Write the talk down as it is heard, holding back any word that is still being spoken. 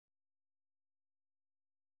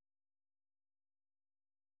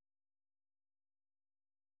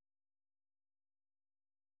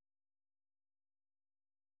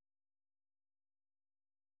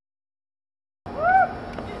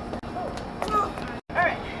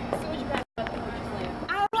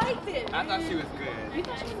thought she was good. You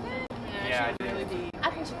thought she was good? Yeah, I did. Really deep.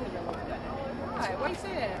 I think she could have looked better. Why? Why you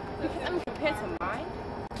say that? Because I mean, compared to mine.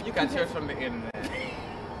 You got yours from the internet.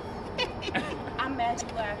 I'm mad you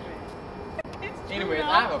laughing. Anyways,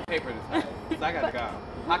 I have a paper to sign, so I gotta go.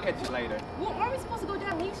 I'll catch you later. Well, are we supposed to go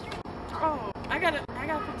down Main Street? Oh, I gotta put type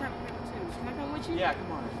of paper too. Can I come with you? Yeah,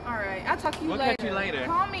 come on. All right, I'll talk to you We'll later. catch you later.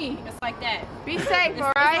 Call me. It's like that. Be safe,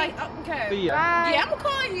 all right? Like, oh, okay. See ya. Bye. Yeah, I'm gonna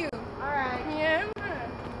call you. All right. Yeah.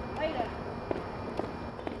 Later.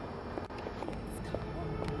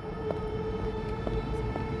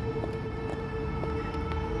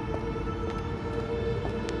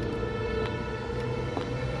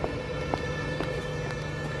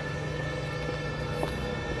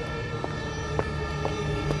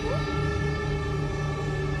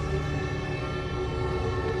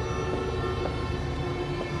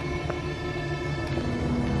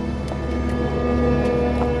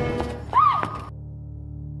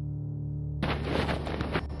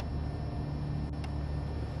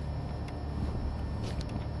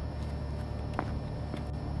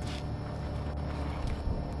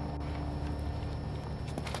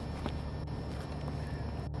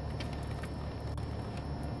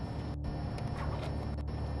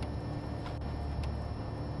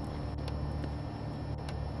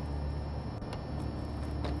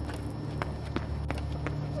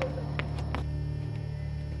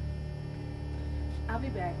 I'll be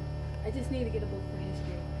back. I just need to get a book for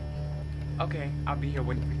history. Okay, I'll be here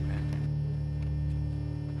waiting for you then.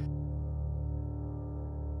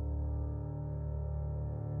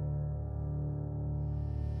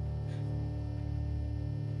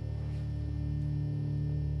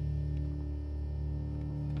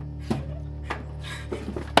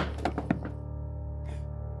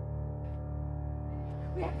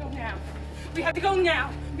 We have to go now. We have to go now.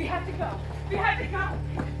 We have to go. We have to go.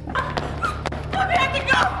 We have to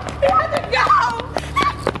go. We have to go.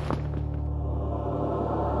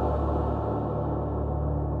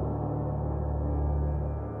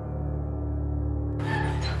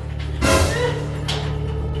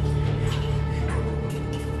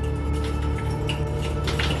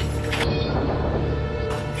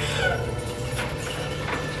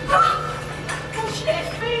 Oh shit,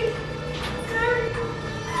 please.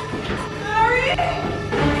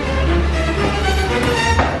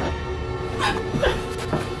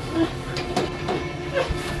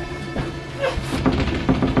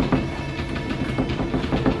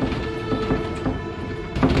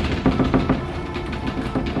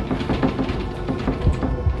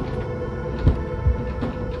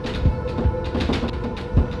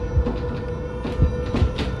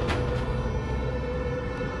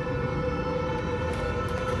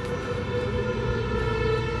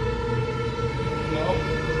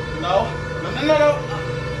 No.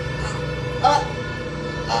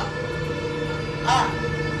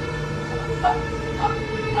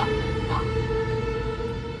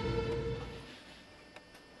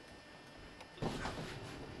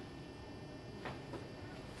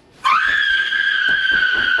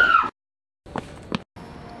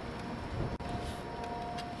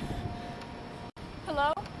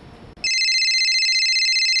 Hello?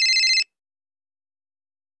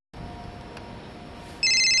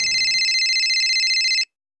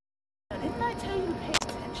 Didn't I tell you to pay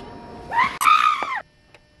attention?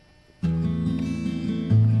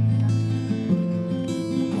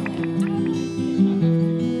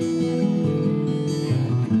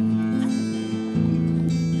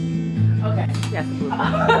 Okay, yes.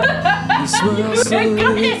 You smile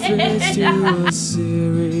slowly, face to a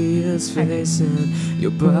serious face, and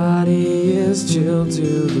your body is chilled to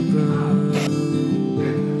the bone.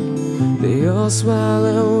 They all smile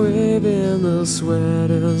and wave in the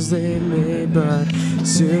sweaters they made, but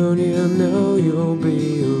soon you know you'll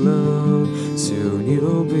be alone. Soon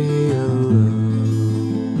you'll be alone.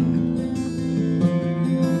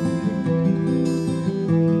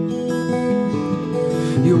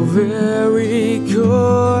 You're very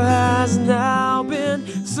cold.